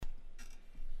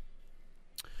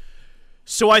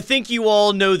So I think you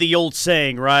all know the old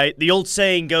saying, right? The old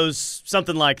saying goes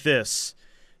something like this.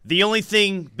 The only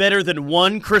thing better than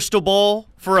one crystal ball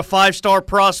for a 5-star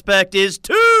prospect is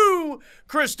 2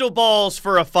 crystal balls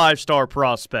for a 5-star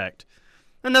prospect.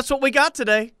 And that's what we got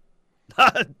today.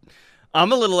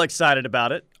 I'm a little excited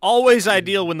about it. Always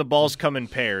ideal when the balls come in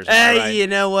pairs. Hey, right? You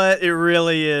know what? It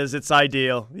really is. It's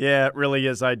ideal. Yeah, it really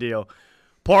is ideal.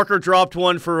 Parker dropped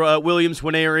one for Williams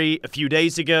Nwaneri a few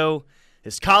days ago.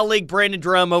 His colleague Brandon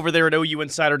Drum over there at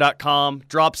OUinsider.com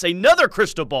drops another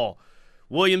crystal ball.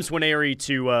 Williams Nwaneri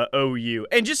to OU.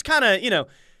 And just kind of,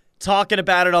 talking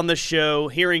about it on the show,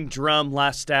 hearing Drum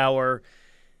last hour,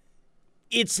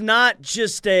 it's not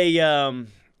just a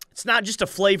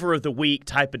flavor of the week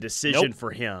type of decision for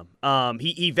him.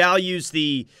 He values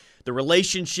the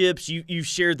relationships. You've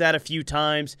shared that a few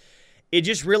times. It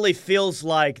just really feels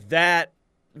like that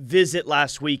visit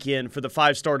last weekend for the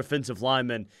 5-star defensive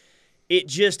lineman. It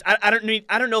just I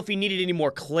don't know if he needed any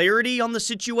more clarity on the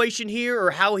situation here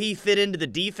or how he fit into the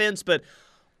defense, but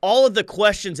all of the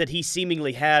questions that he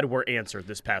seemingly had were answered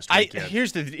this past weekend.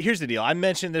 Here's the deal. I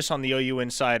mentioned this on the OU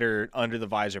Insider Under the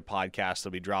Visor podcast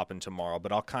that'll be dropping tomorrow,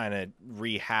 but I'll kind of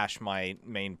rehash my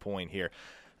main point here.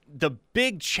 The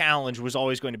big challenge was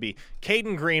always going to be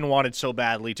Caden Green wanted so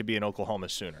badly to be an Oklahoma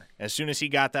Sooner. As soon as he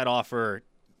got that offer,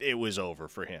 it was over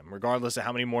for him. Regardless of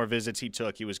how many more visits he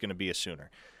took, he was going to be a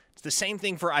Sooner. It's the same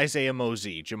thing for Isaiah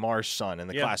Mosey, Jamar's son, in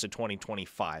the class of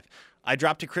 2025. I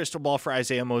dropped a crystal ball for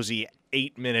Isaiah Mosey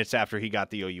 8 minutes after he got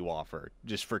the OU offer,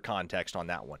 just for context on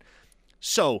that one.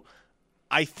 So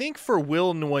I think for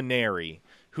Will Nwaneri,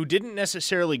 who didn't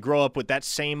necessarily grow up with that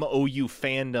same OU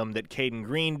fandom that Caden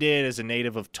Green did as a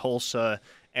native of Tulsa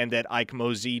and that Ike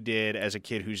Mosey did as a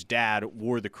kid whose dad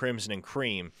wore the crimson and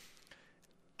cream,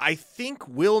 I think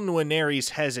Will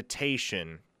Nwaneri's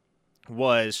hesitation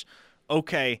was,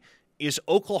 okay, is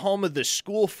Oklahoma the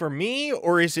school for me,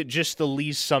 or is it just the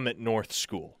Lee's Summit North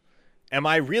school? Am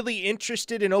I really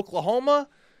interested in Oklahoma?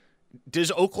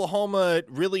 Does Oklahoma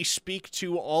really speak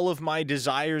to all of my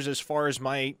desires as far as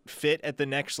my fit at the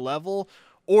next level?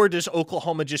 Or does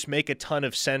Oklahoma just make a ton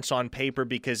of sense on paper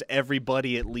because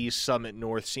everybody at Lee's Summit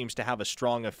North seems to have a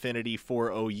strong affinity for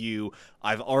OU?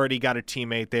 I've already got a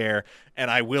teammate there,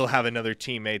 and I will have another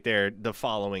teammate there the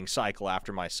following cycle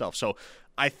after myself. So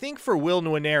I think for Will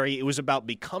Nwaneri, it was about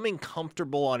becoming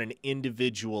comfortable on an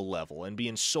individual level and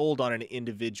being sold on an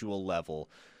individual level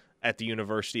at the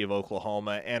University of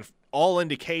Oklahoma. And all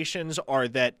indications are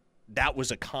that that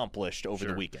was accomplished over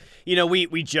the weekend.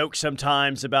 We joke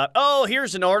sometimes about,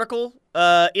 here's an article.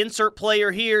 Insert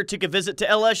player here took a visit to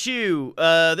LSU.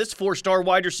 This 4-star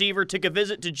wide receiver took a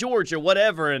visit to Georgia,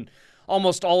 whatever. And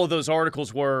almost all of those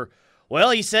articles were,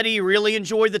 well, he said he really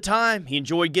enjoyed the time. He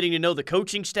enjoyed getting to know the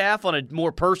coaching staff on a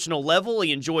more personal level.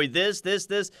 He enjoyed this.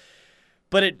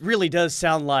 But it really does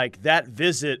sound like that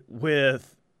visit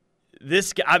with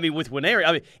this guy, with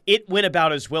Nwaneri, it went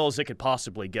about as well as it could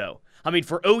possibly go.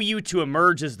 For OU to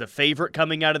emerge as the favorite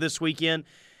coming out of this weekend,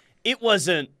 it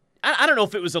wasn't – I don't know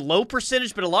if it was a low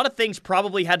percentage, but a lot of things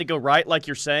probably had to go right, like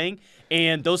you're saying,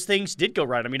 and those things did go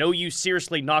right. OU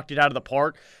seriously knocked it out of the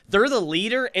park. They're the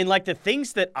leader, and, the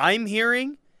things that I'm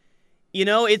hearing,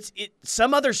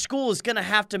 some other school is going to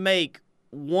have to make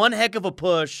one heck of a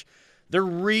push. They're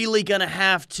really going to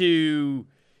have to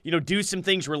 – do some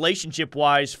things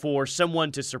relationship-wise for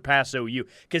someone to surpass OU.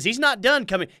 Because he's not done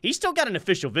coming. He's still got an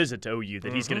official visit to OU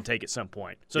that he's going to take at some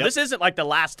point. So this isn't like the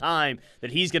last time that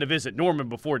he's going to visit Norman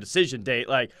before decision date.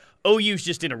 OU's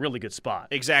just in a really good spot.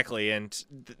 Exactly, and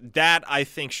that, I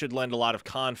think, should lend a lot of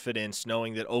confidence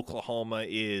knowing that Oklahoma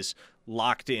is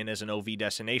locked in as an OV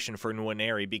destination for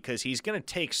Nwaneri, because he's going to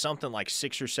take something like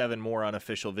 6 or 7 more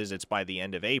unofficial visits by the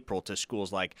end of April to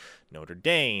schools like Notre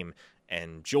Dame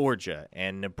and Georgia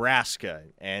and Nebraska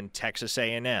and Texas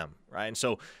A&M, right? And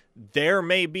so there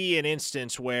may be an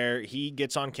instance where he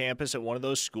gets on campus at one of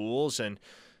those schools and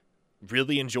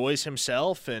really enjoys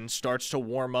himself and starts to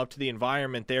warm up to the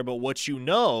environment there. But what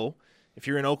if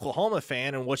you're an Oklahoma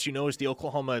fan, and what is the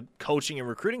Oklahoma coaching and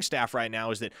recruiting staff right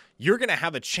now, is that you're going to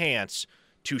have a chance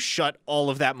to shut all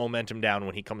of that momentum down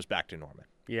when he comes back to Norman.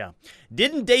 Yeah.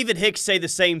 Didn't David Hicks say the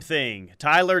same thing?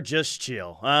 Tyler, just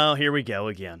chill. Oh, here we go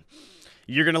again.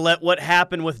 You're going to let what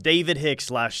happened with David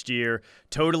Hicks last year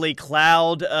totally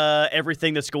cloud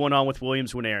everything that's going on with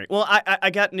Williams Nwaneri. Well,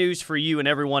 I got news for you and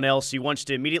everyone else who wants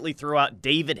to immediately throw out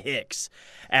David Hicks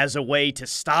as a way to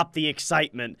stop the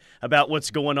excitement about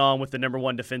what's going on with the number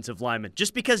 1 defensive lineman.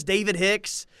 Just because David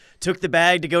Hicks took the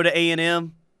bag to go to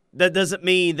A&M, that doesn't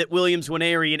mean that Williams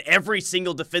Nwaneri and every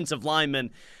single defensive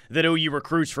lineman that OU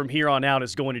recruits from here on out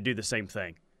is going to do the same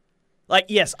thing. Like,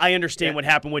 yes, I understand what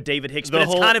happened with David Hicks, but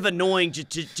it's kind of annoying to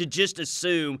just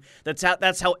assume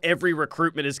that's how every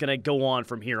recruitment is going to go on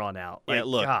from here on out. Like,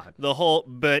 look, God. The whole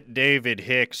 "but David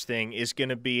Hicks" thing is going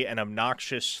to be an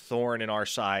obnoxious thorn in our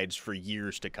sides for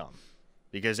years to come.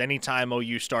 Because anytime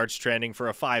OU starts trending for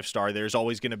a 5-star, there's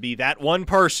always going to be that one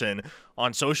person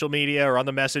on social media or on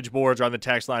the message boards or on the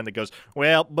text line that goes,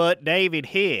 well, but David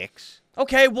Hicks.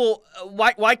 Okay, well,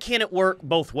 why can't it work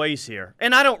both ways here?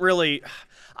 And I don't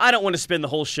want to spend the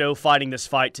whole show fighting this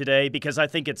fight today because I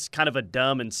think it's kind of a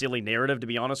dumb and silly narrative, to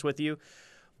be honest with you.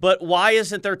 But why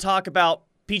isn't there talk about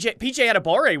PJ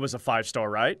Adebawore was a 5-star,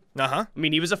 right? Uh-huh. I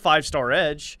mean, he was a 5-star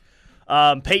edge.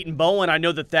 Peyton Bowen, I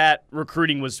know that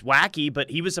recruiting was wacky, but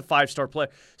he was a 5-star player.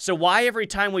 So why every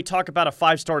time we talk about a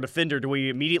 5-star defender do we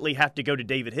immediately have to go to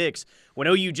David Hicks when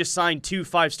OU just signed 2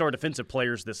 5-star defensive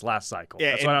players this last cycle?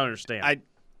 Yeah, that's what I don't understand.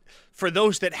 For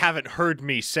those that haven't heard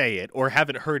me say it or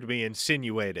haven't heard me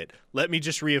insinuate it, let me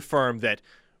just reaffirm that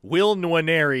Will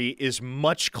Nwaneri is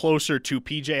much closer to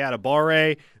PJ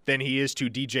Adebawore than he is to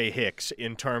DJ Hicks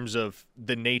in terms of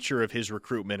the nature of his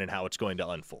recruitment and how it's going to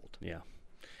unfold. Yeah.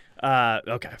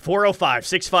 Okay,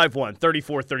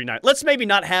 405-651-3439. Let's maybe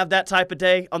not have that type of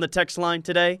day on the text line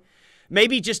today.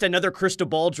 Maybe just another crystal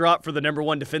ball drop for the number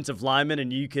 1 defensive lineman,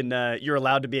 and you're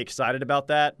allowed to be excited about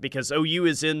that because OU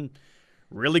is in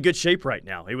really good shape right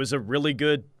now. It was a really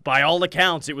good, by all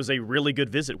accounts, it was a really good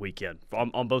visit weekend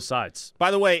on both sides.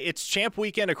 By the way, it's champ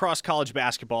weekend across college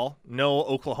basketball. No,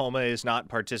 Oklahoma is not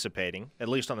participating, at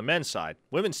least on the men's side.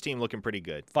 Women's team looking pretty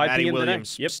good. 5 Maddie p.m.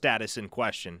 Williams' Yep. status in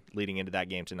question leading into that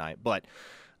game tonight. But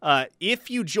if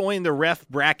you join the Ref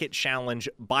Bracket Challenge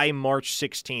by March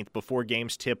 16th before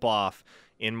games tip off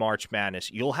in March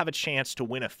Madness, you'll have a chance to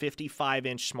win a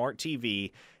 55-inch smart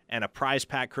TV and a prize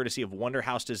pack courtesy of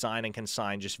Wonderhouse Design and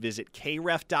Consign. Just visit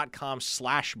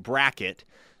kref.com/bracket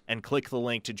and click the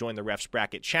link to join the Refs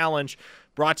Bracket Challenge.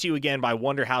 Brought to you again by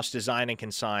Wonderhouse Design and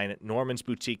Consign, Norman's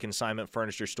Boutique Consignment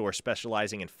Furniture Store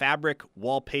specializing in fabric,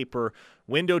 wallpaper,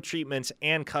 window treatments,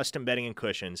 and custom bedding and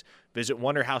cushions. Visit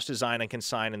Wonderhouse Design and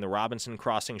Consign in the Robinson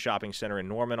Crossing Shopping Center in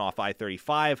Norman off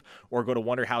I-35 or go to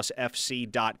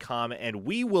wonderhousefc.com, and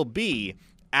we will be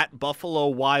at Buffalo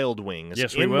Wild Wings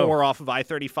in Moore off of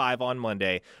I-35 on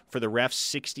Monday for the Refs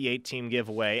 68 team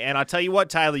giveaway. And I'll tell you what,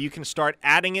 Tyler, you can start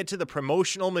adding it to the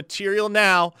promotional material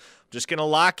now. I'm just going to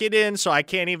lock it in so I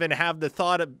can't even have the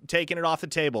thought of taking it off the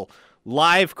table.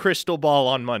 Live crystal ball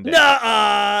on Monday.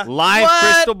 Nuh-uh. Live What?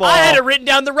 crystal ball. I had it written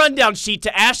down the rundown sheet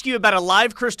to ask you about a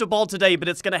live crystal ball today, but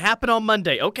it's going to happen on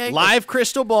Monday. Okay. Live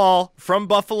crystal ball from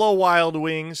Buffalo Wild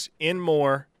Wings in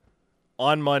Moore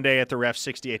on Monday at the Ref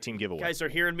 68 team giveaway. You guys are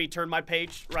hearing me turn my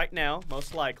page right now,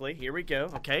 most likely. Here we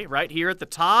go. Okay, right here at the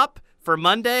top for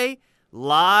Monday,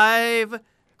 live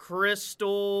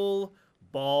crystal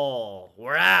ball.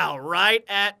 We're out right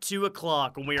at 2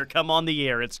 o'clock when we are come on the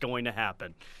air. It's going to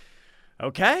happen.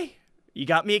 Okay? You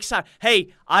got me excited.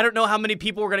 Hey, I don't know how many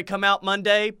people are going to come out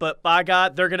Monday, but by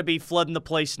God, they're going to be flooding the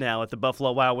place now at the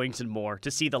Buffalo Wild Wings and more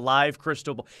to see the live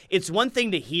crystal ball. It's one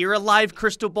thing to hear a live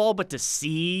crystal ball, but to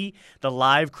see the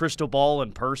live crystal ball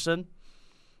in person,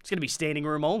 it's going to be standing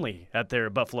room only at their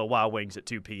Buffalo Wild Wings at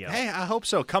 2 p.m. Hey, I hope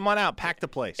so. Come on out. Pack the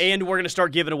place. And we're going to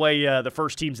start giving away the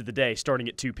first teams of the day starting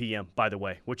at 2 p.m., by the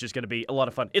way, which is going to be a lot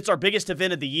of fun. It's our biggest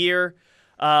event of the year.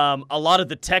 A lot of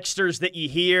the texters that you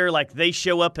hear, like they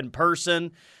show up in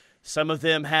person. Some of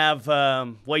them have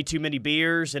way too many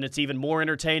beers, and it's even more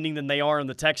entertaining than they are on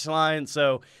the text line.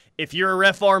 So if you're a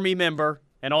Ref Army member,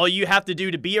 and all you have to do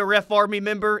to be a Ref Army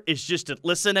member is just to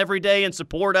listen every day and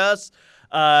support us,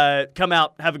 come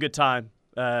out, have a good time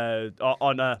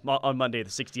on Monday, the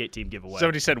 68 team giveaway.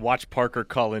 Somebody said watch Parker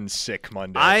Cullen sick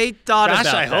Monday. I thought Gosh,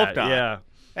 about I that. hope not. Yeah.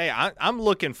 Hey, I'm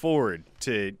looking forward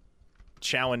to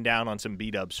chowing down on some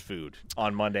B-Dubs food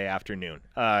on Monday afternoon.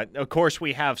 Of course,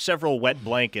 we have several wet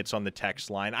blankets on the text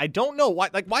line. I don't know why.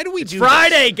 Like, why do we do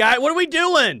Friday, this? guy. What are we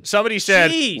doing? Somebody said,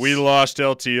 Jeez. we lost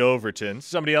LT Overton.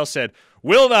 Somebody else said,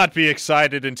 will not be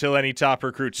excited until any top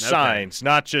recruit signs,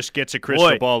 not just gets a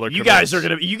crystal ball or you commits.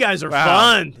 You guys are Wow.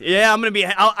 fun. Yeah, I'm gonna be.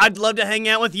 I'd love to hang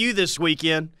out with you this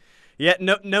weekend. Yeah,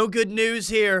 no good news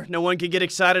here. No one can get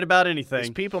excited about anything. These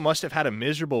people must have had a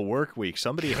miserable work week.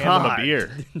 Somebody hand them a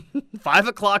beer. 5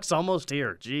 o'clock's almost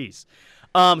here. Jeez.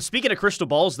 Speaking of crystal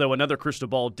balls, though, another crystal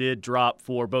ball did drop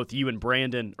for both you and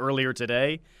Brandon earlier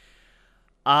today.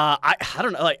 I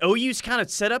don't know. Like OU's kind of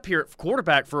set up here at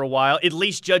quarterback for a while, at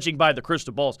least judging by the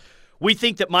crystal balls. We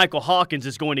think that Michael Hawkins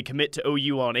is going to commit to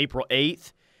OU on April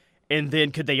 8th. And then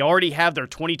could they already have their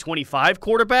 2025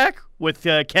 quarterback with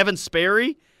Kevin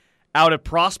Sperry out of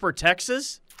Prosper,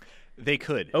 Texas? They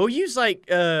could. OU's like,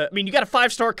 I mean, you got a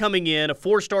 5-star coming in, a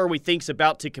 4-star we think's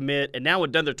about to commit, and now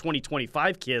another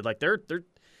 2025 kid. Like they're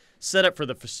set up for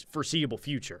the foreseeable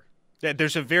future.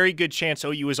 There's a very good chance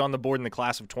OU is on the board in the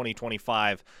class of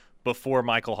 2025 before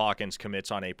Michael Hawkins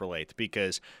commits on April 8th,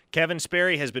 because Kevin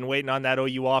Sperry has been waiting on that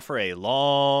OU offer a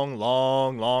long,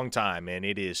 long, long time, and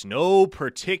it is no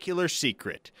particular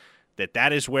secret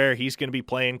that is where he's going to be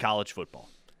playing college football.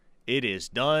 It is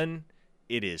done.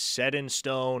 It is set in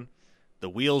stone. The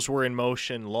wheels were in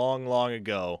motion long, long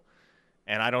ago,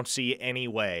 and I don't see any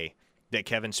way that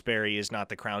Kevin Sperry is not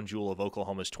the crown jewel of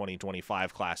Oklahoma's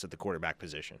 2025 class at the quarterback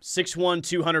position. 6'1",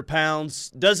 200 pounds,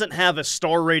 doesn't have a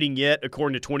star rating yet,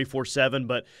 according to 24/7,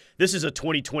 but this is a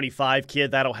 2025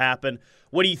 kid. That'll happen.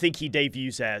 What do you think he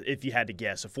debuts as, if you had to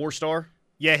guess? A 4-star?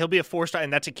 Yeah, he'll be a 4-star,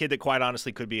 and that's a kid that quite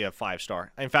honestly could be a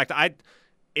 5-star. In fact,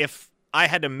 if I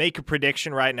had to make a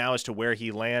prediction right now as to where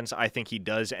he lands, I think he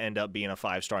does end up being a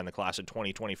 5-star in the class of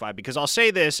 2025, because I'll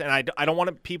say this, and I don't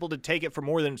want people to take it for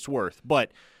more than it's worth,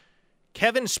 but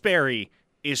Kevin Sperry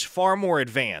is far more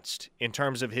advanced in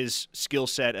terms of his skill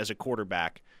set as a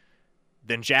quarterback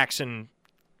than Jackson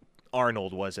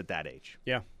Arnold was at that age.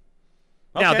 Yeah.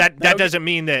 Now, Okay. that doesn't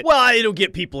mean that... Well, it'll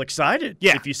get people excited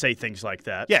Yeah. if you say things like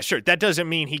that. Yeah, sure. That doesn't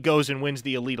mean he goes and wins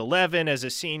the Elite 11 as a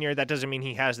senior. That doesn't mean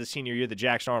he has the senior year that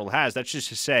Jackson Arnold has. That's just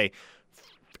to say,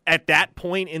 at that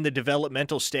point in the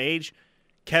developmental stage,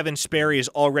 Kevin Sperry is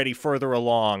already further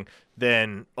along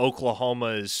than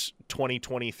Oklahoma's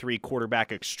 2023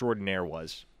 quarterback extraordinaire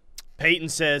was. Peyton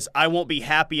says, I won't be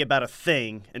happy about a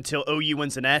thing until OU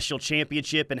wins a national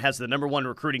championship and has the #1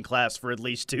 recruiting class for at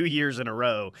least 2 years in a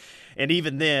row. And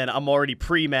even then, I'm already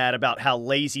pre-mad about how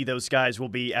lazy those guys will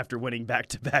be after winning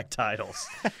back-to-back titles.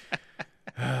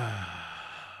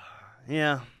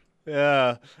 Yeah.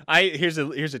 Here's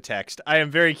a text. I am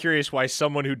very curious why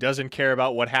someone who doesn't care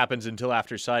about what happens until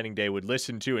after signing day would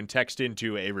listen to and text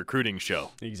into a recruiting show.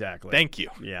 Exactly. Thank you.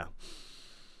 Yeah.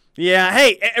 Yeah,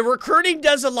 hey, recruiting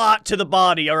does a lot to the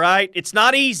body, all right? It's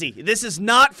not easy. This is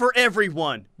not for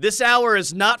everyone. This hour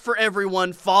is not for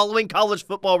everyone. Following college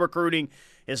football recruiting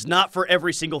is not for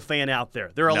every single fan out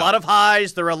there. There are a lot of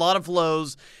highs, there are a lot of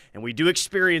lows, and we do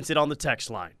experience it on the text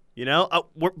line. You know,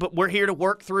 but we're here to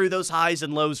work through those highs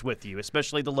and lows with you,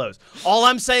 especially the lows. All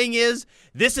I'm saying is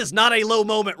this is not a low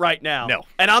moment right now. No.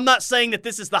 And I'm not saying that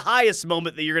this is the highest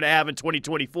moment that you're going to have in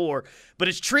 2024, but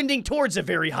it's trending towards a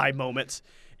very high moment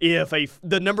if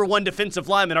the #1 defensive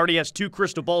lineman already has 2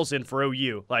 crystal balls in for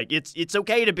OU. Like, it's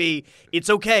okay to be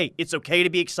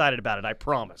excited about it, I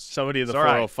promise. Somebody in the It's all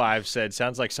right. 405 said,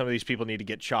 sounds like some of these people need to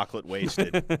get chocolate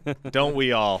wasted. Don't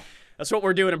we all? That's what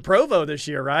we're doing in Provo this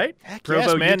year, right? Heck Provo,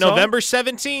 yes, man. Utah? November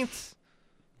 17th.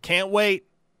 Can't wait.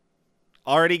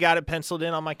 Already got it penciled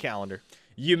in on my calendar.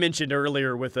 You mentioned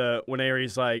earlier with when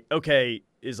Aries like, okay,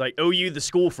 is like OU the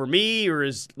school for me, or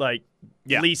is like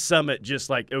Lee Summit just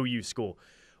like OU school?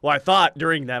 Well, I thought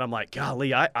during that, I'm like,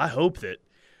 golly, I hope that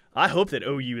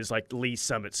OU is like Lee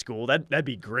Summit school. That'd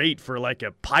be great for like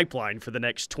a pipeline for the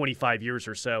next 25 years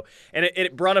or so. And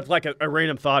it brought up like a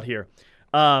random thought here.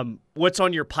 What's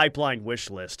on your pipeline wish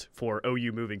list for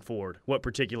OU moving forward? What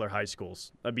particular high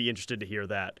schools? I'd be interested to hear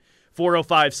that.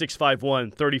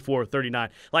 405-651-3439.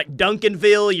 Like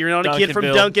Duncanville, you're not a kid from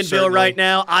Duncanville certainly. right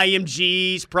now.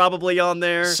 IMG's probably on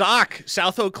there. Sock,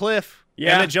 South Oak Cliff.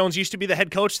 Yeah. Emmett Jones used to be the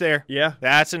head coach there. Yeah.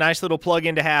 That's a nice little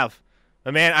plug-in to have.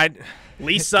 But, man,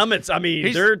 Lee Summits, I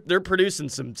mean, they're producing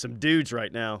some dudes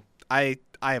right now. I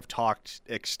have talked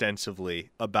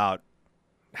extensively about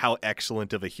how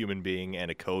excellent of a human being and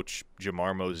a coach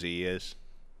Jamar Mosey is.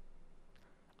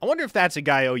 I wonder if that's a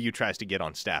guy OU tries to get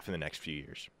on staff in the next few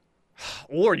years.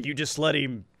 Or do you just let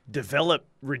him develop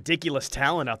ridiculous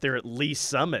talent out there at Lee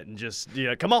Summit and just,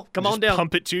 come on down.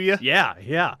 Pump it to you?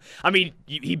 Yeah. I mean,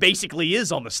 he basically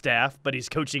is on the staff, but he's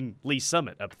coaching Lee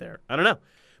Summit up there. I don't know.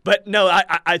 But, no,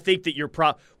 I think that you're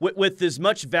with as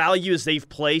much value as they've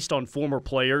placed on former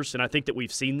players, and I think that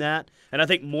we've seen that, and I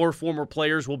think more former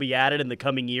players will be added in the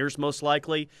coming years most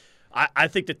likely, I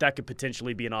think that could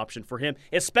potentially be an option for him,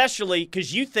 especially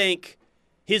because you think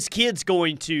his kid's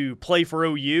going to play for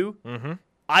OU. Mm-hmm.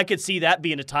 I could see that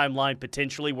being a timeline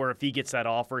potentially where if he gets that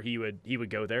offer, he would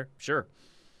go there. Sure.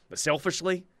 But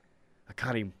selfishly, I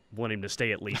kind of want him to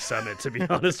stay at Lee Summit, to be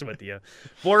honest with you.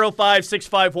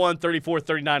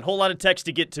 405-651-3439. Whole lot of text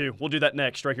to get to. We'll do that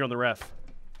next right here on The Ref.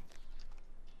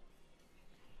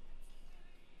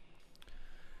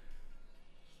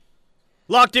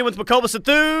 Locked in with McComas and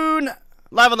Thune.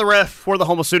 Live on The Ref for the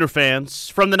Homo Sooner fans.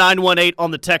 From the 918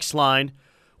 on the text line.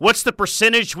 What's the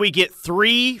percentage we get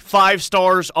 3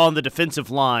 5-stars on the defensive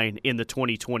line in the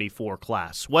 2024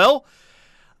 class? Well,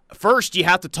 first you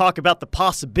have to talk about the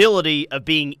possibility of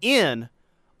being in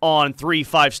on 3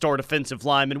 5-star defensive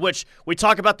linemen, which we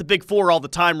talk about the big four all the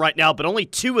time right now, but only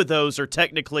 2 of those are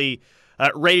technically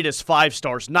rated as 5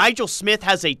 stars. Nigel Smith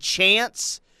has a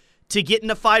chance to get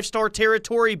into 5-star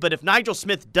territory, but if Nigel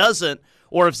Smith doesn't,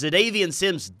 or if Zadavian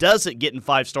Sims doesn't get in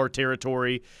 5-star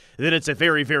territory, then it's a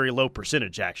very, very low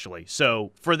percentage, actually.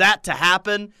 So for that to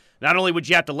happen, not only would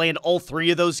you have to land all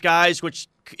 3 of those guys, which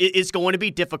is going to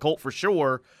be difficult for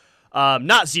sure, not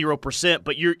 0%,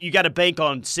 but you got to bank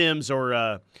on Sims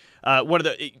or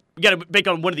you got to bank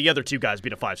on one of the other 2 guys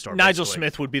being a 5-star. Nigel basically.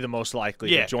 Smith would be the most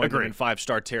likely to join them in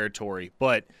 5-star territory,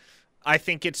 but I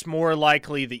think it's more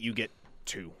likely that you get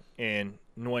 2 in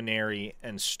Nwaneri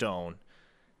and Stone.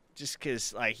 Just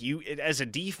because, as a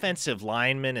defensive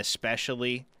lineman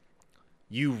especially,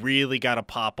 you really got to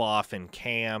pop off in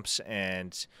camps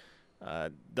and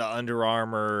the Under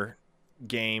Armour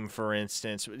game, for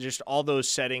instance. Just all those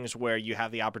settings where you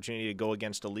have the opportunity to go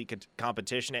against elite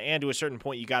competition. And to a certain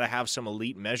point, you got to have some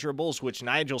elite measurables, which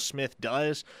Nigel Smith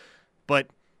does. But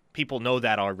people know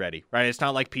that already, right? It's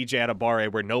not like PJ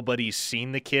Adebawore where nobody's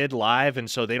seen the kid live,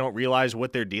 and so they don't realize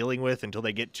what they're dealing with until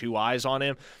they get 2 eyes on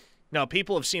him. No,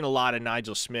 people have seen a lot of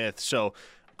Nigel Smith, so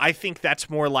I think that's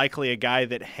more likely a guy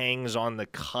that hangs on the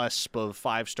cusp of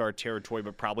 5-star territory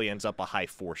but probably ends up a high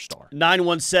 4-star.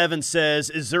 917 says,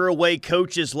 is there a way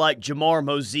coaches like Jamar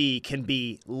Mosey can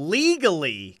be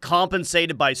legally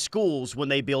compensated by schools when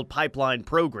they build pipeline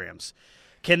programs?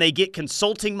 Can they get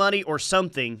consulting money or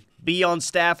something, be on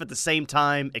staff at the same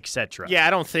time, etc.? Yeah, I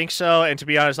don't think so, and to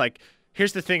be honest,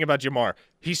 here's the thing about Jamar.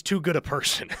 He's too good a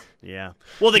person. Yeah.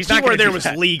 Well, the key word there was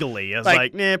legally. I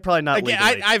was probably not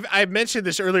legally. I mentioned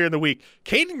this earlier in the week.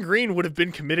 Caden Green would have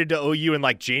been committed to OU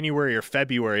in January or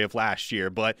February of last year,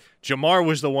 but Jamar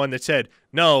was the one that said,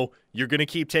 no, you're going to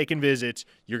keep taking visits.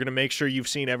 You're going to make sure you've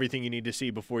seen everything you need to see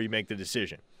before you make the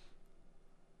decision.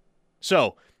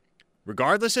 So,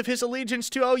 regardless of his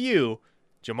allegiance to OU,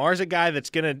 Jamar's a guy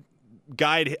that's going to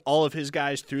guide all of his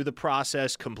guys through the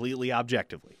process completely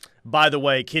objectively. By the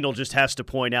way, Kendall just has to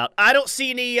point out, I don't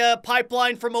see any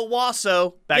pipeline from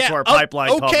Owasso. Back to our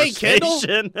pipeline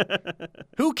conversation. Kendall.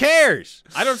 Who cares?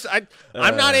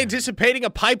 I'm not anticipating a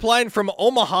pipeline from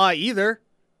Omaha either.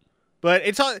 But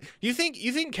it's all. You think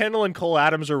Kendall and Cole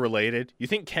Adams are related? You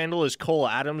think Kendall is Cole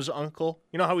Adams' uncle?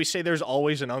 You know how we say there's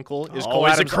always an uncle? Is Cole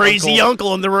always Adams' a crazy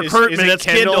uncle in the recruitment? That's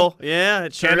Kendall. Yeah,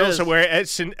 it sure is. So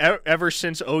ever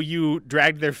since OU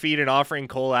dragged their feet in offering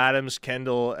Cole Adams,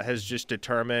 Kendall has just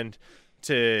determined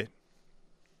to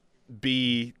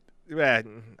be. I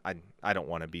don't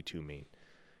want to be too mean.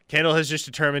 Kendall has just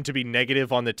determined to be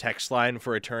negative on the text line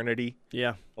for eternity.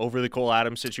 Yeah. Over the Cole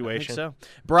Adams situation. I think so.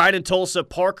 Brian in Tulsa,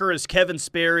 Parker is Kevin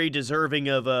Sperry deserving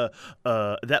of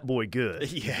that boy good.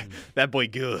 Yeah, that boy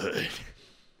good.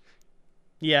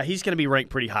 Yeah, he's going to be ranked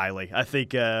pretty highly. I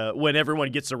think when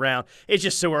everyone gets around, it's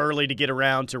just so early to get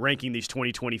around to ranking these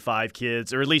 2025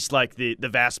 kids, or at least the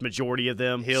vast majority of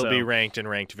them. He'll be ranked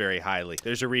very highly.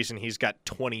 There's a reason he's got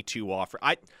 22 offers.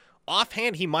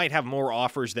 Offhand, he might have more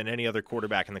offers than any other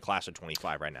quarterback in the class of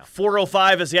 25 right now.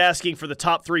 405 is asking for the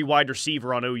top 3 wide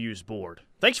receiver on OU's board.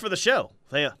 Thanks for the show.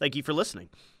 Thank you for listening.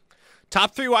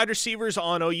 Top 3 wide receivers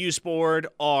on OU's board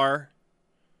are,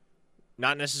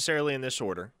 not necessarily in this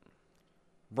order,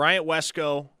 Bryant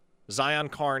Wesco, Zion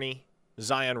Carney,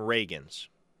 Zion Reagans.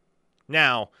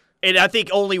 Now, and I think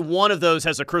only one of those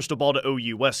has a crystal ball to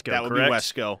OU. Wesco, that would correct?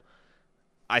 Be Wesco.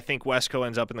 I think Wesco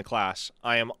ends up in the class.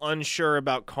 I am unsure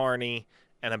about Carney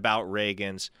and about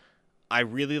Reagans. I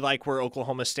really like where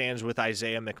Oklahoma stands with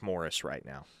Isaiah McMorris right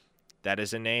now. That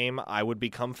is a name I would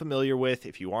become familiar with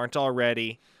if you aren't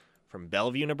already. From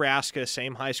Bellevue, Nebraska,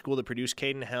 same high school that produced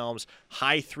Caden Helms,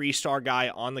 high 3-star guy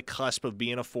on the cusp of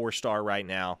being a 4-star right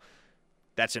now.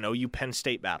 That's an OU Penn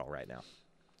State battle right now.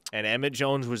 And Emmett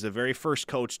Jones was the very first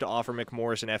coach to offer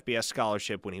McMorris an FBS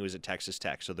scholarship when he was at Texas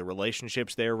Tech. So the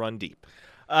relationships there run deep.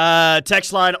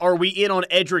 Text line, are we in on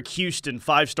Edric Houston,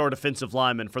 5-star defensive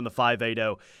lineman from the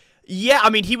 580? Yeah, I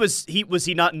mean, was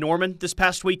he not in Norman this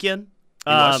past weekend?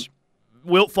 He was.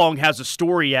 Wiltfong has a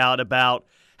story out about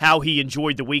how he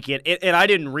enjoyed the weekend. And I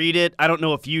didn't read it. I don't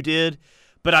know if you did.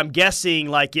 But I'm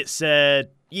guessing it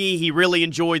said, he really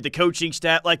enjoyed the coaching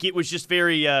staff. It was just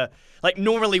very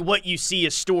normally what you see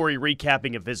a story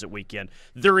recapping a visit weekend.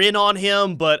 They're in on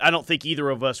him, but I don't think either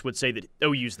of us would say that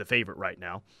OU's the favorite right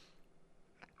now.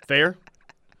 Fair?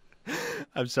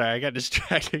 I'm sorry, I got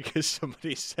distracted because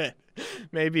somebody said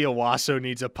maybe Owasso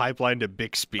needs a pipeline to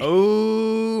Bixby.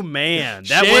 Oh, man.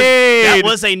 That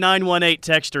was a 918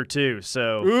 texter, too.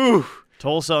 So, ooh,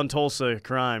 Tulsa on Tulsa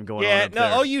crime going on Yeah, up there.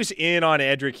 no, OU's in on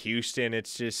Edric Houston.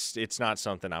 It's not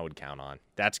something I would count on.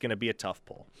 That's going to be a tough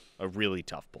pull, a really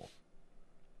tough pull.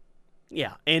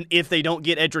 Yeah, and if they don't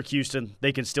get Edric Houston,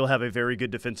 they can still have a very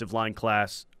good defensive line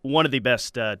class, one of the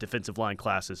best defensive line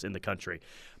classes in the country.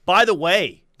 By the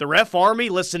way, the Ref Army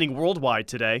listening worldwide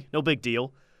today, no big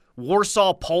deal.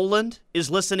 Warsaw, Poland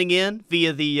is listening in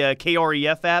via the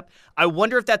KREF app. I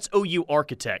wonder if that's OU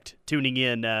Architect tuning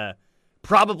in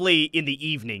probably in the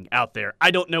evening out there.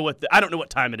 I don't know what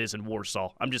time it is in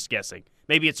Warsaw. I'm just guessing.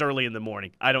 Maybe it's early in the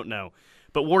morning. I don't know.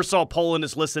 But Warsaw, Poland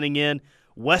is listening in.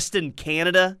 Weston,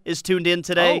 Canada is tuned in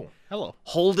today. Oh, hello.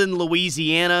 Holden,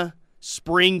 Louisiana.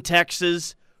 Spring,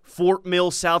 Texas. Fort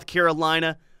Mill, South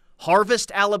Carolina.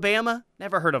 Harvest, Alabama.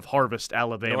 Never heard of Harvest,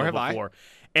 Alabama Nor have before.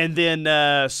 And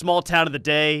then small town of the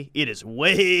day. It is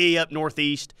way up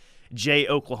northeast. Jay,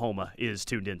 Oklahoma is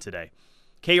tuned in today.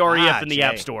 KREF in the Jay.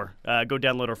 App Store. Go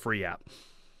download our free app.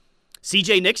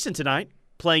 CJ Nixon tonight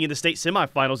playing in the state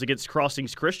semifinals against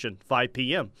Crossings Christian, 5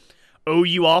 p.m.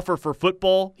 OU offer for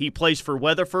football. He plays for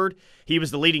Weatherford. He was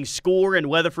the leading scorer in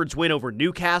Weatherford's win over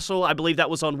Newcastle. I believe that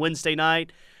was on Wednesday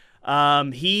night.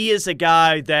 He is a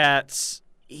guy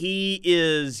he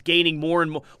is gaining more and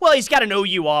more. Well, he's got an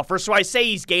OU offer, so I say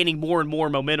he's gaining more and more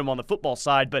momentum on the football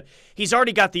side, but he's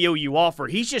already got the OU offer.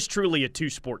 He's just truly a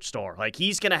two-sport star. Like,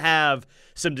 he's going to have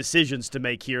some decisions to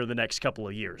make here in the next couple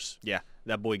of years. Yeah,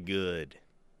 that boy good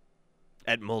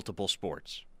at multiple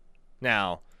sports.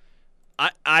 Now,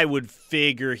 I would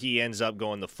figure he ends up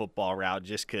going the football route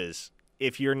just because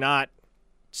if you're not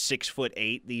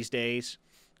 6'8" these days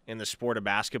in the sport of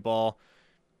basketball,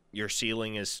 your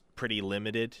ceiling is pretty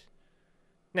limited.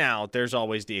 Now, there's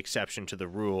always the exception to the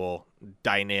rule.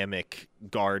 Dynamic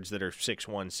guards that are 6'1",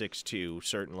 6'2",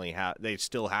 certainly they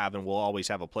still have and will always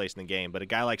have a place in the game. But a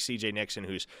guy like CJ Nixon,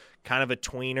 who's kind of a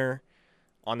tweener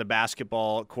on the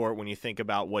basketball court when you think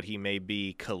about what he may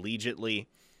be collegiately,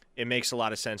 it makes a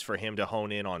lot of sense for him to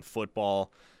hone in on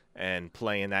football and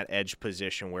play in that edge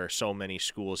position where so many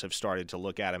schools have started to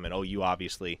look at him, and OU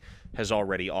obviously has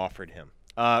already offered him.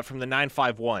 From the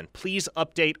 951, please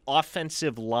update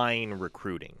offensive line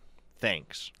recruiting.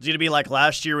 Thanks. It's going to be like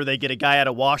last year where they get a guy out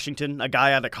of Washington, a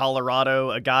guy out of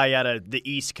Colorado, a guy out of the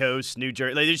East Coast, New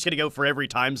Jersey. They're just going to go for every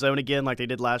time zone again like they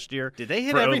did last year. Did they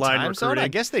hit for every O-line time zone? recruiting. I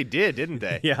guess they did, didn't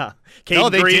they? Yeah. No,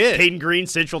 they did. Caden Green,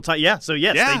 Central Time. Yeah, so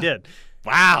yes, Yeah. they did.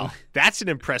 Wow. That's an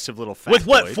impressive little factoid. With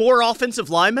what, 4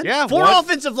 offensive linemen? Yeah, 4 what?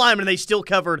 offensive linemen, and they still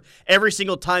covered every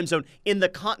single time zone in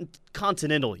the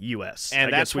continental U.S. And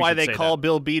I that's guess we why should they say call that.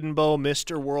 Bill Bedenbaugh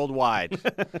Mr. Worldwide.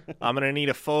 I'm going to need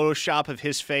a Photoshop of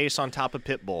his face on top of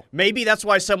Pitbull. Maybe that's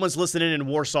why someone's listening in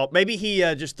Warsaw. Maybe he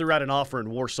just threw out an offer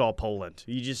in Warsaw, Poland.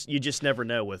 You just never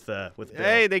know with Bill.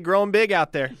 Hey, they growing big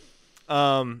out there.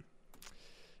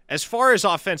 As far as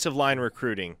offensive line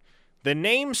recruiting, the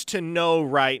names to know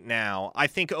right now, I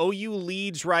think OU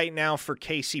leads right now for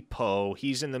Casey Poe.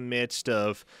 He's in the midst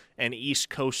of an East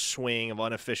Coast swing of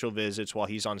unofficial visits while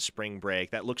he's on spring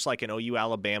break. That looks like an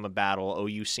OU-Alabama battle.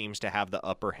 OU seems to have the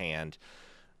upper hand.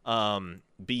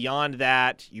 Beyond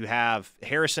that, you have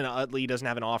Harrison Utley doesn't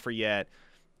have an offer yet.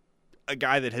 A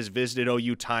guy that has visited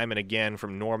OU time and again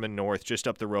from Norman North, just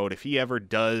up the road. If he ever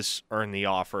does earn the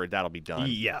offer, that'll be done.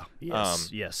 Yeah.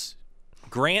 Yes.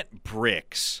 Grant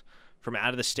Bricks from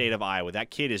out of the state of Iowa. That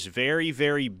kid is very,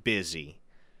 very busy.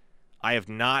 I have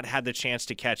not had the chance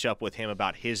to catch up with him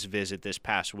about his visit this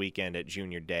past weekend at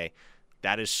Junior Day.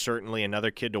 That is certainly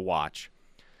another kid to watch.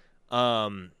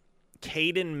 Caden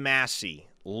Massey,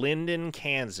 Linden,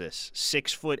 Kansas,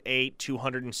 6'8",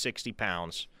 260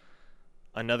 pounds.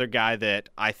 Another guy that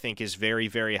I think is very,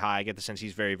 very high. I get the sense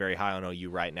he's very, very high on OU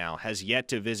right now. Has yet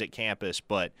to visit campus,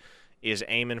 but is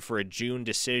aiming for a June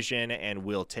decision and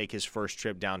will take his first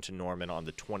trip down to Norman on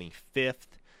the 25th.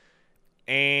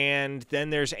 And then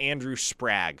there's Andrew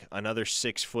Spragg, another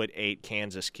 6'8"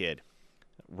 Kansas kid.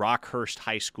 Rockhurst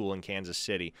High School in Kansas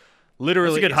City.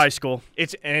 Literally, That's a good high school.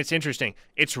 It's interesting.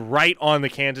 It's right on the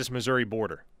Kansas-Missouri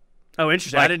border. Oh,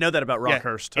 interesting. I didn't know that about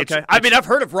Rockhurst. Yeah, Okay. I mean, I've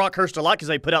heard of Rockhurst a lot because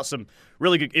they put out some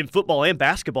really good in football and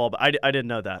basketball, but I didn't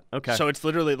know that. Okay. So it's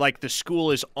literally like the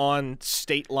school is on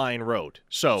State Line Road.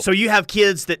 So you have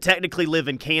kids that technically live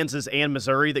in Kansas and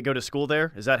Missouri that go to school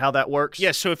there? Is that how that works?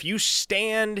 yeah, so if you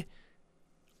stand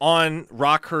on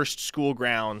Rockhurst school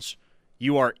grounds,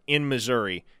 you are in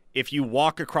Missouri. If you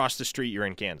walk across the street, you're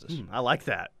in Kansas. I like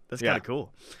that. That's Yeah. kind of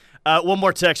cool. One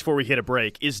more text before we hit a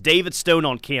break. Is David Stone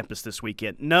on campus this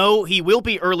weekend? No, he will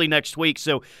be early next week.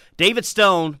 So David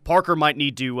Stone, Parker might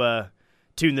need to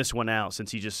tune this one out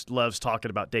since he just loves talking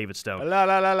about David Stone. La,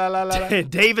 la, la, la, la, la.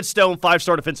 David Stone,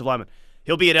 5-star defensive lineman.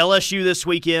 He'll be at LSU this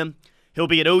weekend. He'll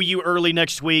be at OU early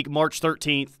next week, March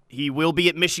 13th. He will be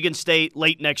at Michigan State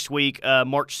late next week,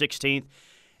 March 16th.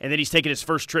 And then he's taking his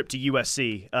first trip to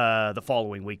USC the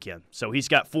following weekend. So he's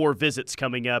got 4 visits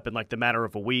coming up in a matter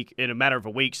of a week.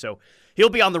 So he'll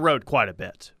be on the road quite a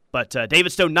bit. But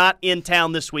David Stone not in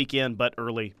town this weekend, but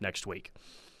early next week.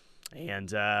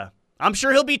 And I'm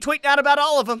sure he'll be tweeting out about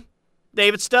all of them.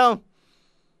 David Stone.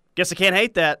 Guess I can't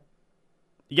hate that.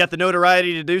 You got the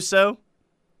notoriety to do so?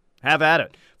 Have at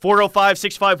it.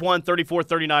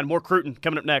 405-651-3439. More Cruton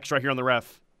coming up next right here on The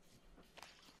Ref.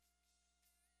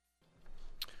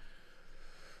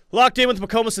 Locked in with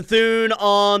McComas and Thune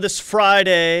on this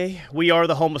Friday. We are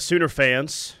the home of Sooner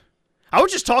fans. I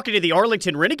was just talking to the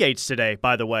Arlington Renegades today,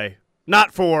 by the way.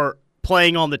 Not for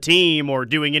playing on the team or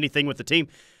doing anything with the team.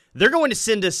 They're going to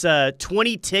send us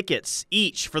 20 tickets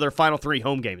each for their final 3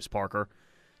 home games, Parker.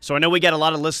 So I know we got a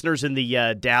lot of listeners in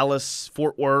the Dallas,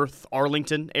 Fort Worth,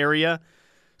 Arlington area.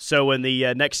 So in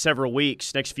the next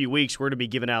few weeks, we're going to be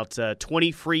giving out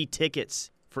 20 free tickets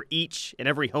for each and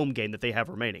every home game that they have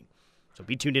remaining. So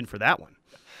be tuned in for that one.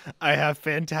 I have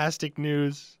fantastic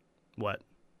news. What?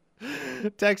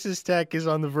 Texas Tech is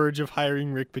on the verge of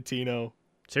hiring Rick Pitino.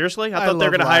 Seriously? I thought they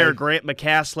were going to hire Grant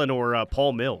McCasland or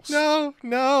Paul Mills.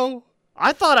 No.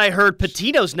 I thought I heard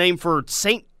Pitino's name for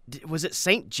St.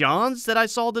 John's that I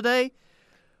saw today?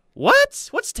 What?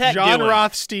 What's Tech John doing?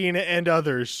 Rothstein and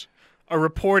others are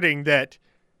reporting that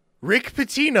Rick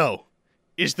Pitino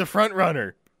is the front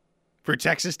runner for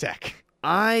Texas Tech.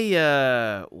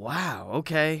 Wow,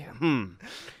 okay.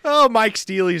 Oh, Mike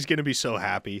Steely's going to be so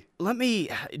happy.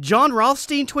 John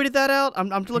Rothstein tweeted that out?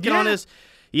 I'm looking on his,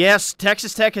 yes,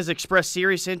 Texas Tech has expressed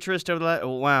serious interest over that.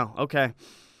 Oh, wow, okay.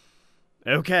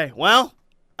 Okay, well,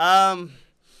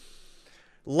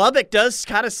 Lubbock does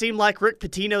kind of seem like Rick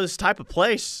Pitino's type of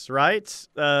place, right?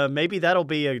 Maybe that'll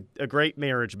be a great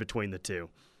marriage between the two.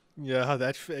 Yeah,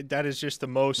 that is just the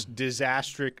most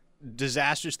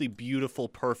disastrously beautiful,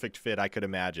 perfect fit I could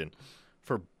imagine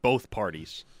for both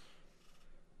parties.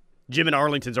 Jim in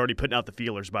Arlington's already putting out the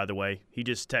feelers, by the way. He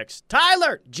just texts,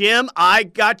 Tyler, Jim, I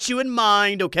got you in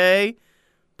mind, okay?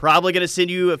 Probably going to send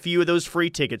you a few of those free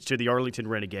tickets to the Arlington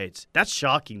Renegades. That's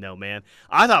shocking, though, man.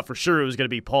 I thought for sure it was going to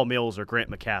be Paul Mills or Grant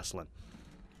McCasland.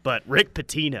 But Rick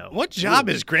Pitino. What job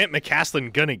is Grant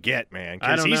McCasland going to get, man?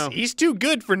 I don't know. He's too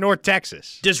good for North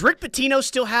Texas. Does Rick Pitino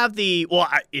still have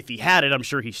if he had it, I'm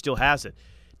sure he still has it.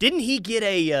 Didn't he get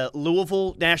a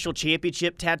Louisville national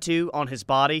championship tattoo on his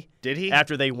body? Did he?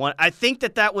 After they won. I think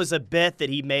that was a bet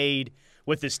that he made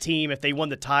with his team. If they won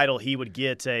the title, he would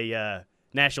get a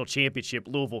national championship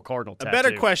Louisville Cardinal tattoo. A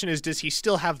better question is, does he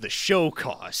still have the show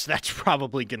cause? That's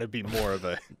probably going to be more of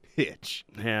a hitch.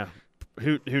 Yeah.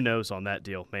 Who knows on that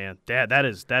deal, man? Dad,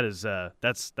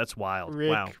 that's wild. Rick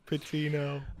wow.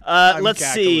 Pitino. Let's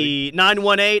see.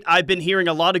 918. I've been hearing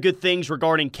a lot of good things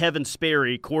regarding Kevin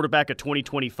Sperry, quarterback of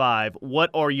 2025. What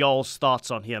are y'all's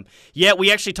thoughts on him? Yeah,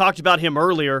 we actually talked about him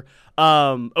earlier.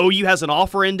 OU has an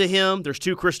offer into him. There's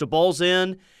 2 crystal balls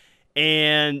in.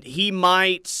 And he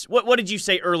might – what did you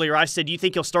say earlier? I said, do you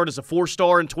think he'll start as a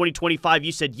 4-star in 2025?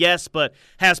 You said yes, but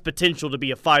has potential to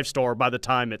be a 5-star by the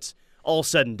time it's all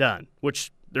said and done,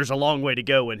 which there's a long way to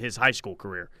go in his high school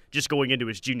career, just going into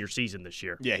his junior season this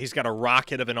year. Yeah, he's got a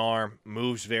rocket of an arm,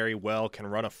 moves very well, can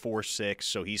run a 4.6,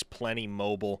 so he's plenty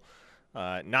mobile.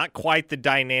 Not quite the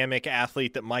dynamic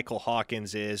athlete that Michael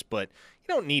Hawkins is, but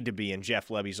you don't need to be in Jeff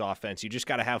Lebby's offense. You just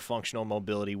got to have functional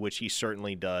mobility, which he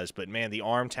certainly does. But, man, the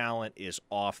arm talent is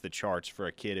off the charts for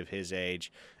a kid of his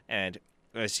age. And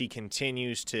as he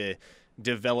continues to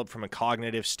develop from a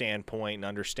cognitive standpoint and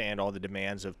understand all the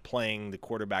demands of playing the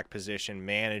quarterback position,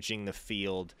 managing the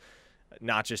field,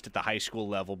 not just at the high school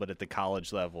level but at the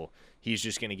college level, he's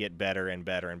just going to get better and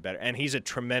better and better. And he's a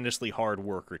tremendously hard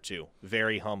worker too.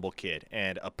 Very humble kid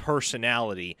and a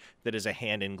personality that is a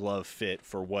hand-in-glove fit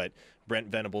for what Brent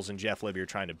Venables and Jeff Lebby are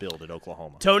trying to build at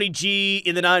Oklahoma. Tony G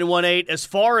in the 918. As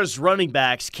far as running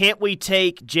backs, can't we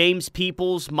take James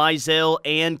Peoples, Mizell,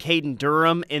 and Caden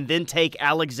Durham and then take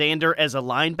Alexander as a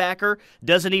linebacker?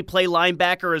 Doesn't he play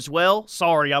linebacker as well?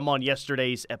 Sorry, I'm on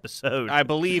yesterday's episode. I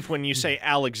believe when you say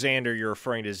Alexander, you're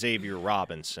referring to Xavier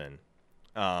Robinson.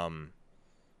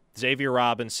 Xavier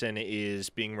Robinson is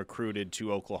being recruited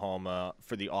to Oklahoma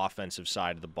for the offensive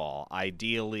side of the ball.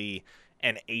 Ideally,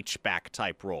 an H-back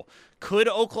type role. Could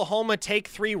Oklahoma take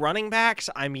 3 running backs?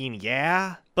 I mean,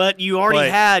 yeah. But you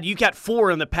got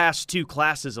 4 in the past 2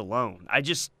 classes alone.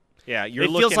 Yeah, it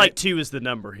feels like 2 is the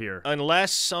number here.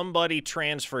 Unless somebody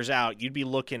transfers out, you'd be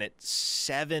looking at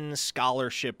 7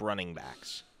 scholarship running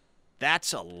backs.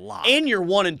 That's a lot. And your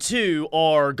 1 and 2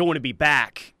 are going to be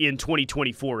back in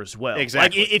 2024 as well.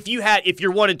 Exactly. Like if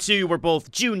your 1 and 2 were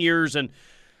both juniors and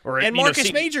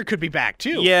Marcus Major could be back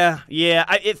too. Yeah.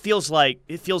 It feels like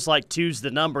 2's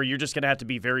the number. You're just going to have to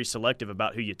be very selective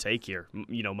about who you take here.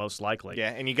 Most likely. Yeah,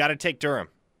 and you got to take Durham.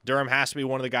 Durham has to be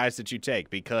one of the guys that you take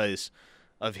because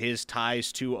of his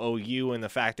ties to OU and the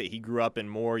fact that he grew up in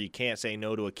Moore. You can't say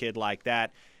no to a kid like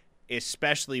that,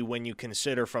 especially when you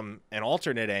consider from an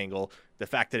alternate angle the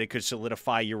fact that it could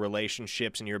solidify your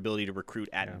relationships and your ability to recruit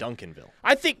at Duncanville.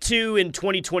 I think, too, in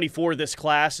 2024, this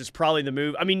class is probably the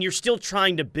move. I mean, you're still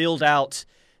trying to build out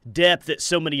depth at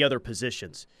so many other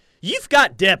positions. You've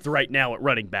got depth right now at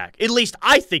running back. At least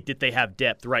I think that they have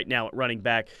depth right now at running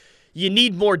back. You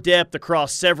need more depth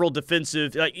across several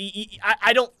defensive.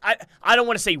 I don't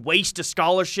want to say waste a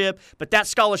scholarship, but that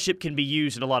scholarship can be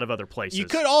used in a lot of other places. You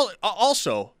could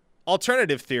also,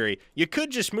 alternative theory, you could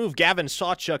just move Gavin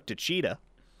Sawchuk to Cheetah.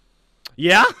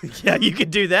 Yeah, you could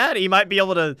do that. He might be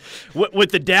able to,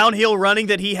 with the downhill running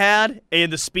that he had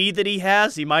and the speed that he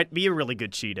has, he might be a really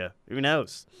good Cheetah. Who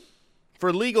knows?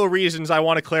 For legal reasons, I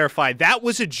want to clarify, that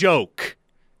was a joke.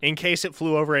 In case it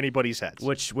flew over anybody's heads.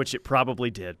 Which it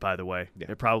probably did, by the way. Yeah.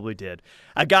 It probably did.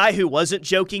 A guy who wasn't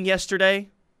joking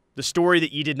yesterday, the story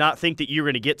that you did not think that you were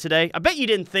going to get today. I bet you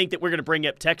didn't think that we're going to bring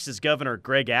up Texas Governor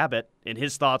Greg Abbott and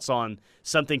his thoughts on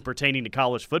something pertaining to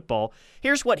college football.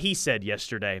 Here's what he said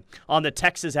yesterday on the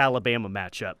Texas-Alabama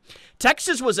matchup.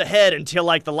 Texas was ahead until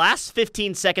like the last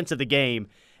 15 seconds of the game,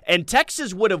 and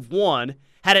Texas would have won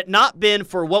had it not been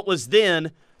for what was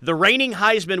then the reigning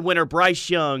Heisman winner Bryce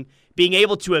Young being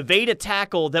able to evade a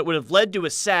tackle that would have led to a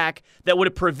sack that would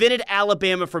have prevented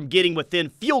Alabama from getting within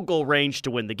field goal range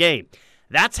to win the game.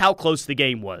 That's how close the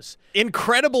game was.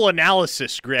 Incredible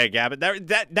analysis, Greg Abbott.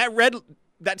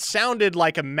 That sounded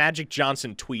like a Magic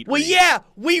Johnson tweet. Well, yeah,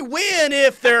 we win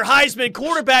if their Heisman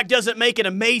quarterback doesn't make an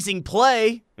amazing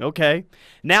play. Okay.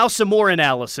 Now some more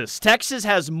analysis. Texas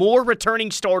has more returning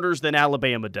starters than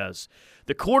Alabama does.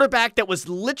 The quarterback that was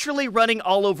literally running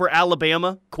all over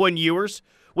Alabama, Quinn Ewers,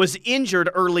 was injured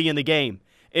early in the game.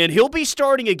 And he'll be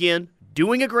starting again,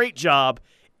 doing a great job.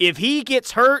 If he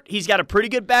gets hurt, he's got a pretty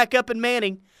good backup in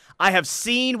Manning. I have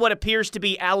seen what appears to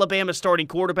be Alabama's starting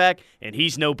quarterback, and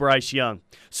he's no Bryce Young.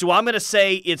 So I'm going to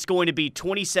say it's going to be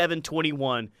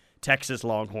 27-21 Texas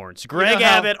Longhorns. Greg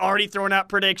Abbott already throwing out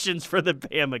predictions for the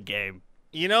Bama game.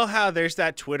 You know how there's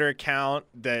that Twitter account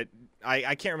that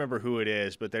I can't remember who it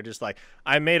is, but they're just like,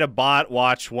 I made a bot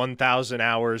watch 1,000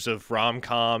 hours of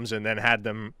rom-coms and then had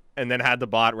the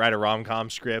bot write a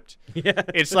rom-com script. Yeah.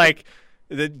 It's like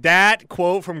that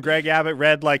quote from Greg Abbott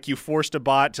read like you forced a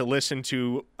bot to listen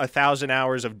to 1,000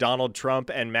 hours of Donald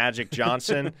Trump and Magic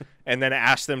Johnson and then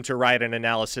asked them to write an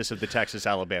analysis of the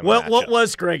Texas-Alabama matchup. What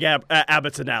was Greg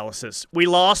Abbott's analysis? We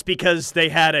lost because they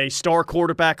had a star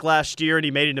quarterback last year and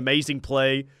he made an amazing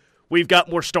play. We've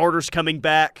got more starters coming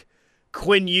back.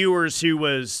 Quinn Ewers, who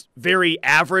was very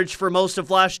average for most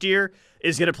of last year,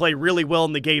 is going to play really well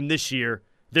in the game this year.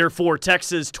 Therefore,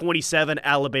 Texas 27,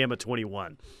 Alabama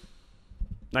 21.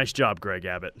 Nice job, Greg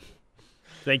Abbott.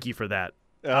 Thank you for that.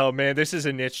 Oh, man, this is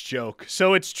a niche joke.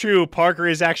 So it's true. Parker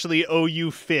is actually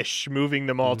OU Fish, moving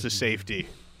them all to safety.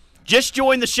 Just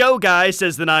joined the show, guys,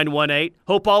 says the 918.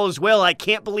 Hope all is well. I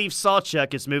can't believe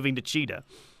Sawchuk is moving to Cheetah.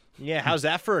 Yeah, how's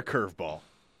that for a curveball?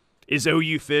 Is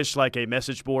OU Fish like a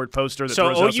message board poster that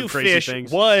throws out some crazy things?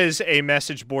 So OU Fish was a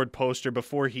message board poster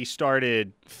before he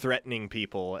started threatening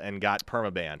people and got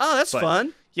permabanned. Oh, that's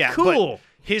fun. Yeah, cool.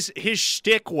 His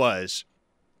shtick was,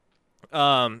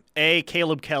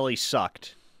 Caleb Kelly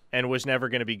sucked and was never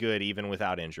going to be good even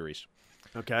without injuries.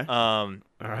 Okay. All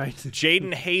right.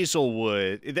 Jaden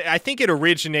Hazelwood. I think it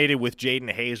originated with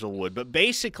Jaden Hazelwood, but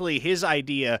basically his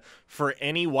idea for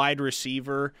any wide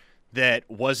receiver that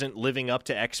wasn't living up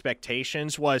to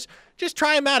expectations was just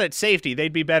try him out at safety.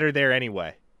 They'd be better there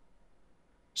anyway.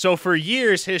 So for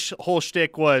years, his whole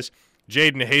shtick was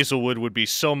Jaden Hazelwood would be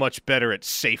so much better at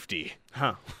safety.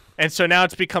 Huh. And so now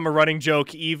it's become a running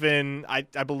joke even, I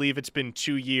believe it's been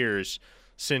 2 years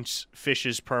since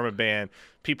Fish's permaban.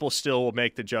 People still will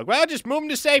make the joke, well, just move him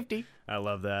to safety. I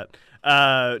love that.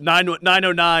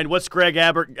 909, what's Greg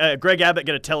Abbott going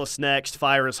to tell us next?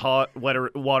 Fire is hot,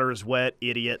 water is wet,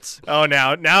 idiots. Oh,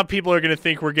 now people are going to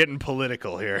think we're getting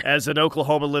political here. As an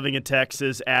Oklahoma living in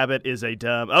Texas, Abbott is a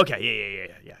dumb. Okay,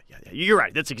 yeah. You're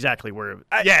right. That's exactly where.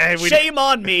 Shame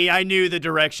on me. I knew the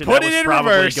direction that was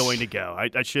probably going to go.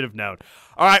 I should have known.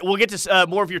 All right, we'll get to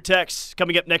more of your texts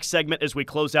coming up next segment as we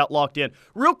close out Locked In.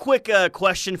 Real quick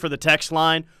question for the text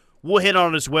line. We'll hit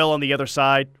on it as well on the other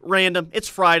side. Random. It's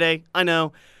Friday. I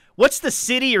know. What's the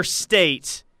city or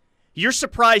state you're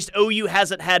surprised OU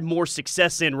hasn't had more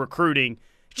success in recruiting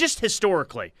just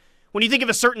historically. When you think of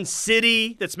a certain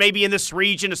city that's maybe in this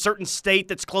region, a certain state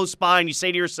that's close by, and you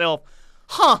say to yourself,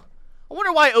 I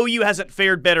wonder why OU hasn't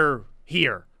fared better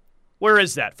here. Where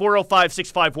is that?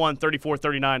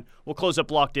 405-651-3439. We'll close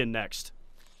up Locked In next.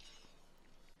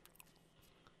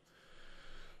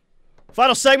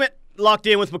 Final segment, Locked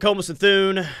In with McComas and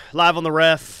Thune, live on the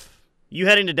Ref. You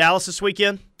heading to Dallas this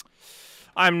weekend?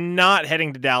 I'm not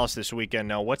heading to Dallas this weekend,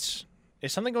 no. Is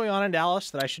something going on in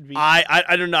Dallas that I should be?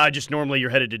 I don't know. I just normally you're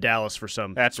headed to Dallas for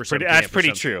some. That's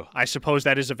pretty true. I suppose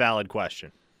that is a valid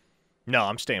question. No,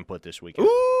 I'm staying put this weekend.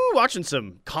 Ooh, watching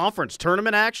some conference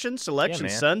tournament action, Selection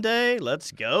Sunday.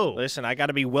 Let's go. Listen, I got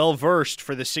to be well versed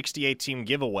for the 68-team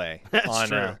giveaway. That's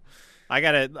true.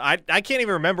 I can't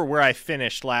even remember where I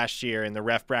finished last year in the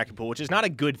ref bracket pool, which is not a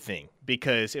good thing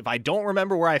because if I don't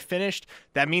remember where I finished,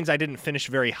 that means I didn't finish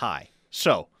very high.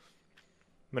 So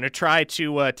I'm going to try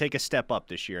to take a step up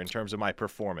this year in terms of my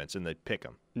performance in the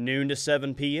pick'em. Noon to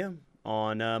 7 p.m.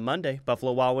 on Monday,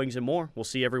 Buffalo Wild Wings and more. We'll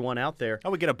see everyone out there.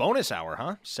 Oh, we get a bonus hour,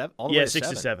 huh? All the way to 6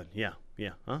 7. to 7. Yeah.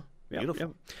 Huh?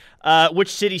 Beautiful. Which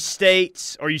city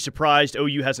states are you surprised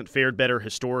OU hasn't fared better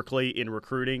historically in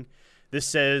recruiting? This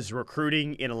says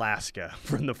recruiting in Alaska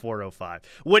from the 405.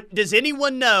 What does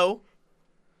anyone know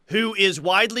who is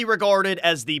widely regarded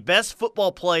as the best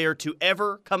football player to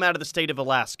ever come out of the state of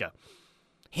Alaska?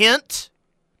 Hint,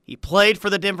 he played for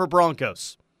the Denver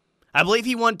Broncos. I believe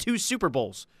he won 2 Super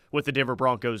Bowls with the Denver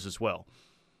Broncos as well.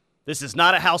 This is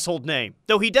not a household name,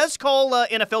 though he does call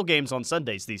NFL games on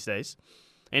Sundays these days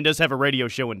and does have a radio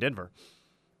show in Denver.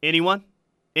 Anyone?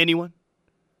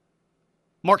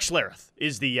 Mark Schlereth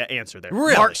is the answer there.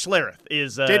 Really? Mark Schlereth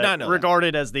is Did not know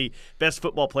regarded as the best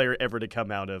football player ever to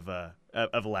come out of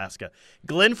Alaska.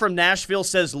 Glenn from Nashville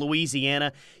says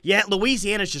Louisiana. Yeah,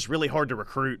 Louisiana's just really hard to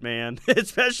recruit, man,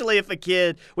 especially if a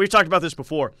kid – we've talked about this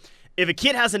before. If a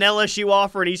kid has an LSU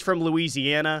offer and he's from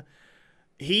Louisiana,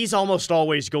 he's almost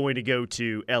always going to go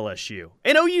to LSU.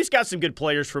 And OU's got some good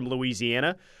players from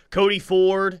Louisiana. Cody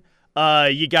Ford –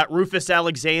 you got Rufus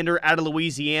Alexander out of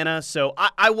Louisiana, so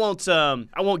I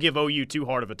won't give OU too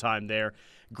hard of a time there.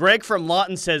 Greg from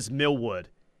Lawton says Millwood.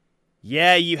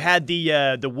 Yeah, you had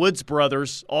the Woods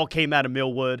brothers, all came out of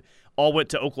Millwood, all went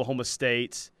to Oklahoma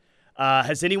State.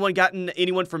 Has anyone gotten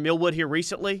anyone from Millwood here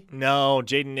recently? No,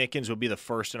 Jaden Nickens would be the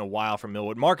first in a while from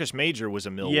Millwood. Marcus Major was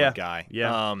a Millwood guy.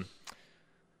 Yeah.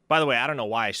 By the way, I don't know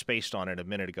why I spaced on it a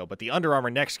minute ago, but the Under Armour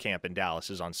Next Camp in Dallas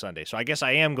is on Sunday. So I guess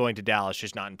I am going to Dallas,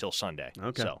 just not until Sunday.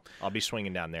 Okay. So I'll be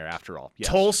swinging down there after all. Yes.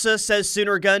 Tulsa says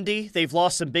Sooner Gundy. They've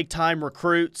lost some big-time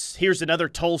recruits. Here's another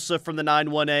Tulsa from the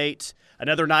 918.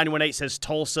 Another 918 says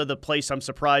Tulsa, the place I'm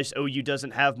surprised OU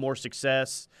doesn't have more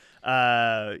success.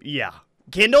 Yeah.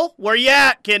 Kendall, where you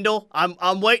at, Kendall?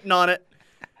 I'm waiting on it.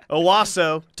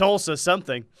 Owasso, Tulsa,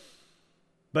 something.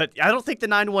 But I don't think the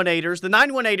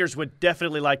 918ers would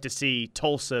definitely like to see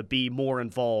Tulsa be more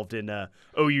involved in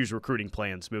OU's recruiting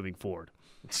plans moving forward.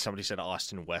 Somebody said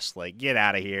Austin Westlake. Get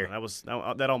out of here.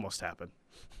 That almost happened.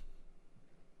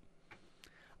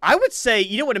 I would say,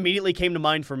 you know what immediately came to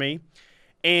mind for me?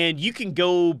 And you can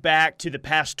go back to the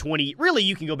past 20, really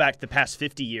you can go back to the past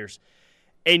 50 years.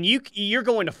 And you're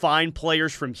going to find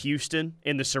players from Houston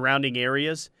and the surrounding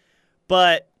areas.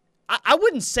 But I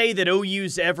wouldn't say that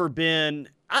OU's ever been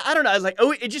 – I don't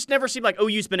know. It just never seemed like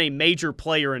OU's been a major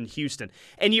player in Houston.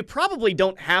 And you probably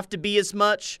don't have to be as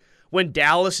much when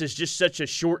Dallas is just such a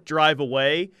short drive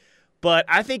away. But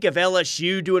I think of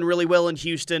LSU doing really well in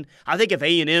Houston. I think of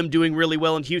A&M doing really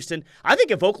well in Houston. I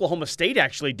think of Oklahoma State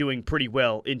actually doing pretty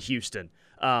well in Houston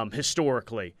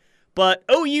historically. But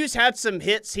OU's had some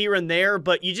hits here and there,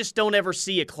 but you just don't ever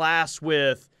see a class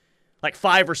with like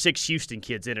 5 or 6 Houston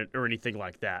kids in it or anything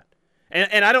like that.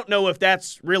 And I don't know if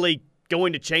that's really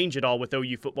going to change at all with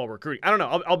OU football recruiting. I don't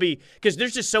know. I'll be – because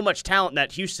there's just so much talent in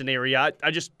that Houston area.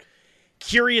 I just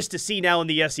curious to see now in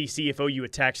the SEC if OU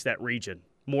attacks that region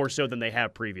more so than they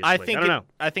have previously. I don't know.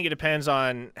 I think it depends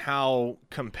on how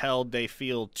compelled they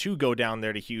feel to go down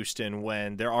there to Houston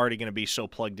when they're already going to be so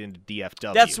plugged into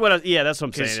DFW. That's what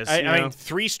I'm saying. I mean,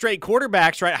 3 straight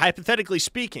quarterbacks, right? Hypothetically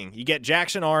speaking, you get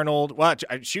Jackson Arnold. Well,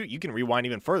 shoot, you can rewind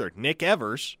even further. Nick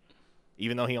Evers,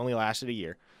 even though he only lasted a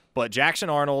year. But Jackson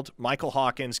Arnold, Michael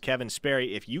Hawkins, Kevin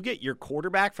Sperry, if you get your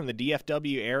quarterback from the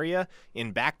DFW area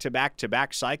in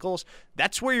back-to-back-to-back cycles,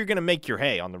 that's where you're going to make your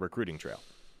hay on the recruiting trail.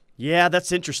 Yeah,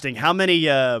 that's interesting. How many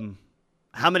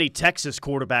Texas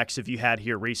quarterbacks have you had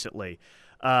here recently?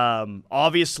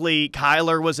 Obviously,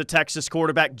 Kyler was a Texas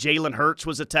quarterback. Jalen Hurts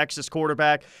was a Texas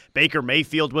quarterback. Baker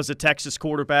Mayfield was a Texas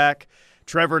quarterback.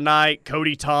 Trevor Knight,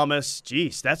 Cody Thomas.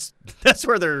 Jeez, that's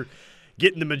where they're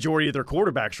getting the majority of their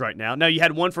quarterbacks right now. Now, you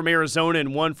had one from Arizona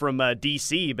and one from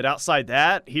D.C., but outside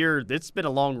that, here, it's been a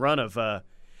long run of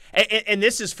and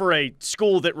this is for a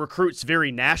school that recruits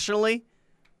very nationally,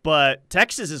 but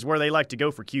Texas is where they like to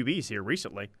go for QBs here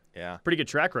recently. Yeah. Pretty good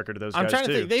track record of those I'm guys, trying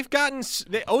too. to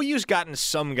think. OU's gotten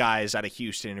some guys out of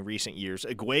Houston in recent years.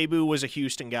 Aguebu was a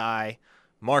Houston guy.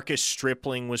 Marcus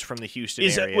Stripling was from the Houston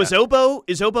area. Is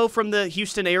Obo from the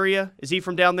Houston area? Is he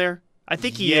from down there? I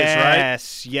think he is, right?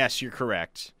 Yes, you're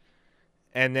correct.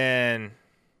 And then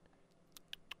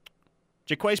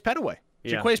Jaquays Petaway.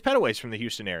 Yeah. Jaquays Petaway's from the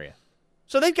Houston area.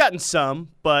 So they've gotten some,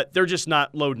 but they're just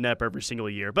not loading up every single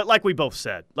year. But like we both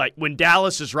said, like when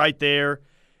Dallas is right there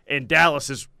and Dallas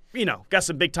is, got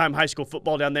some big-time high school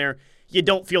football down there, you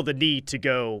don't feel the need to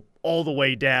go all the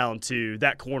way down to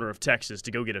that corner of Texas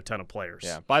to go get a ton of players.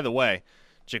 Yeah. By the way,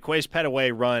 Jaquays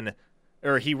Petaway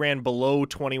ran below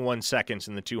 21 seconds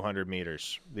in the 200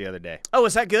 meters the other day. Oh,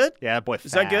 is that good? Yeah, that boy fast.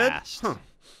 Is that good? Huh.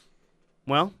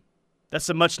 Well, that's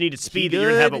some much-needed speed that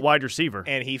you're going to have at wide receiver.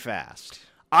 And he fast.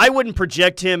 I wouldn't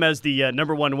project him as the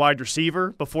number one wide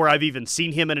receiver before I've even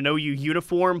seen him in an OU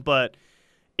uniform, but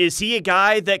is he a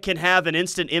guy that can have an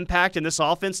instant impact in this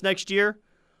offense next year?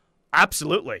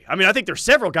 Absolutely. I mean, I think there's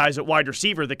several guys at wide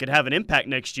receiver that could have an impact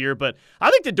next year, but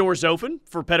I think the door's open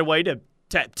for Petaway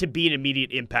to be an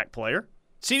immediate impact player.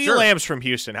 CeeDee Lamb's from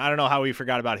Houston. I don't know how we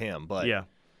forgot about him, but yeah.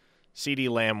 CeeDee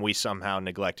Lamb we somehow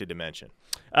neglected to mention.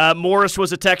 Morris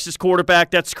was a Texas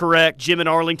quarterback. That's correct. Jim in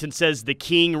Arlington says the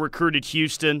King recruited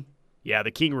Houston. Yeah,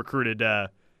 the King recruited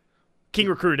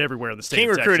everywhere in the state King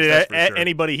of Texas. Recruited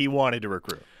anybody he wanted to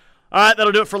recruit. All right,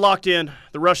 that'll do it for Locked In.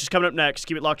 The Rush is coming up next.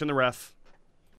 Keep it locked in the ref.